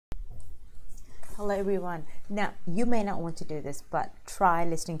Hello everyone. Now you may not want to do this, but try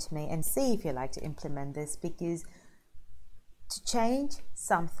listening to me and see if you like to implement this, because to change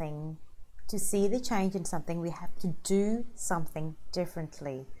something, to see the change in something, we have to do something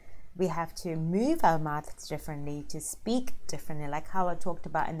differently. We have to move our mouths differently, to speak differently, like how I talked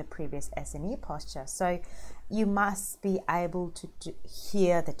about in the previous SME posture. So you must be able to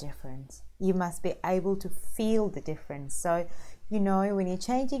hear the difference. You must be able to feel the difference. So, you know, when you're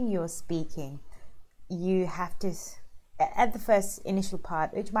changing your speaking, you have to, at the first initial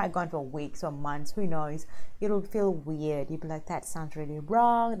part, which might go on for weeks or months, who knows, it'll feel weird. You'll be like, that sounds really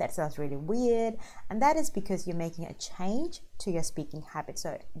wrong, that sounds really weird. And that is because you're making a change to your speaking habit.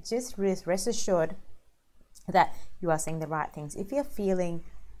 So just rest assured that you are saying the right things. If you're feeling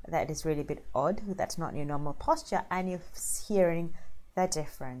that is really a bit odd, that's not your normal posture, and you're hearing the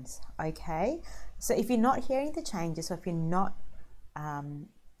difference, okay? So if you're not hearing the changes, or if you're not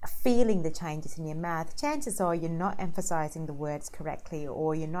feeling the changes in your mouth, chances are you're not emphasizing the words correctly,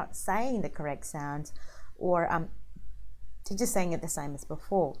 or you're not saying the correct sounds, or you're just saying it the same as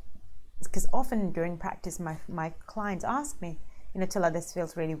before. Because often during practice, my clients ask me, Tilla, this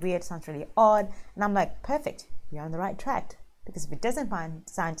feels really weird, sounds really odd, and I'm like, perfect, you're on the right track. Because if it doesn't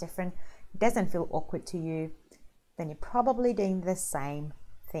sound different, it doesn't feel awkward to you, then you're probably doing the same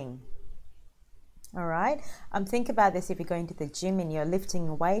thing. All right. Think about this. If you're going to the gym and you're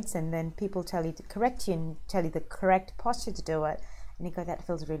lifting weights, and then people tell you to correct you and tell you the correct posture to do it, and you go, that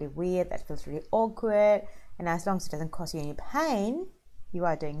feels really weird, that feels really awkward, and as long as it doesn't cause you any pain, you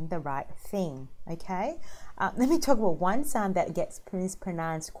are doing the right thing. Okay. Let me talk about one sound that gets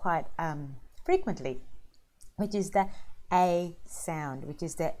mispronounced quite frequently, which is the A sound, which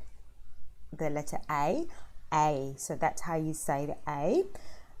is the letter A. So that's how you say the A.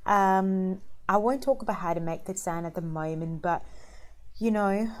 I won't talk about how to make that sound at the moment, but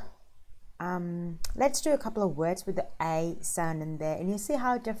let's do a couple of words with the A sound in there, and you see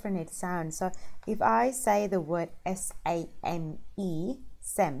how different it sounds. So if I say the word S-A-M-E,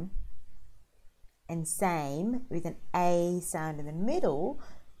 SEM, and same with an A sound in the middle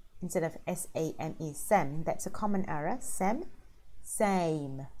instead of S-A-M-E, SEM, that's a common error. SEM,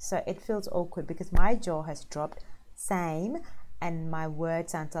 same. So it feels awkward because my jaw has dropped, same, and my word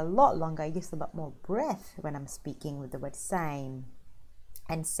sounds a lot longer. I use a lot more breath when I'm speaking with the word same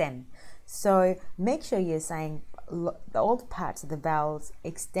and sem. So make sure you're saying all the parts of the vowels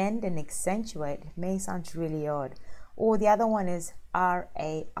extend and accentuate. It may sound really odd. Or the other one is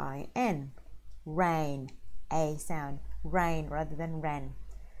R-A-I-N, rain, A sound, rain rather than ren.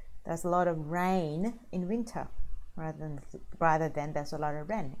 There's a lot of rain in winter rather than there's a lot of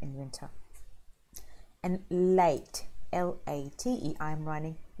ren in winter. And late, L-A-T-E, I'm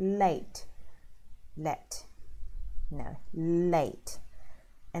running late, late.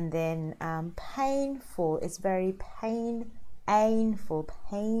 And then painful, it's very painful,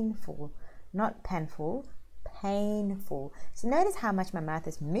 not painful, painful. So notice how much my mouth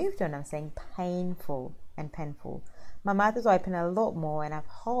has moved when I'm saying painful and painful. My mouth is open a lot more, and I've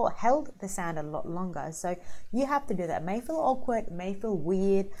held the sound a lot longer. So you have to do that. It may feel awkward, it may feel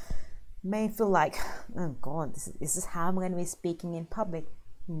weird, may feel like, oh God, is this how I'm going to be speaking in public?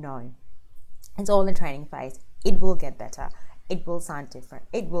 No. It's all in training phase. It will get better. It will sound different.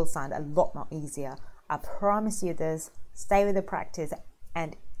 It will sound a lot more easier. I promise you this. Stay with the practice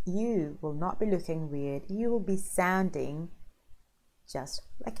and you will not be looking weird. You will be sounding just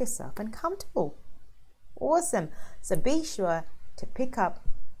like yourself and comfortable. Awesome. So be sure to pick up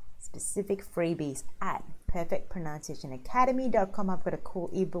specific freebies at perfectpronunciationacademy.com. I've got a cool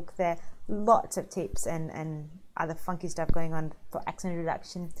ebook there, lots of tips and other funky stuff going on for accent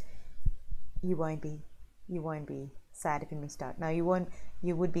reduction. You won't be sad if you missed out. No, you won't.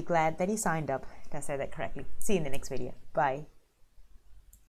 You would be glad that you signed up. Did I say that correctly? See you in the next video. Bye.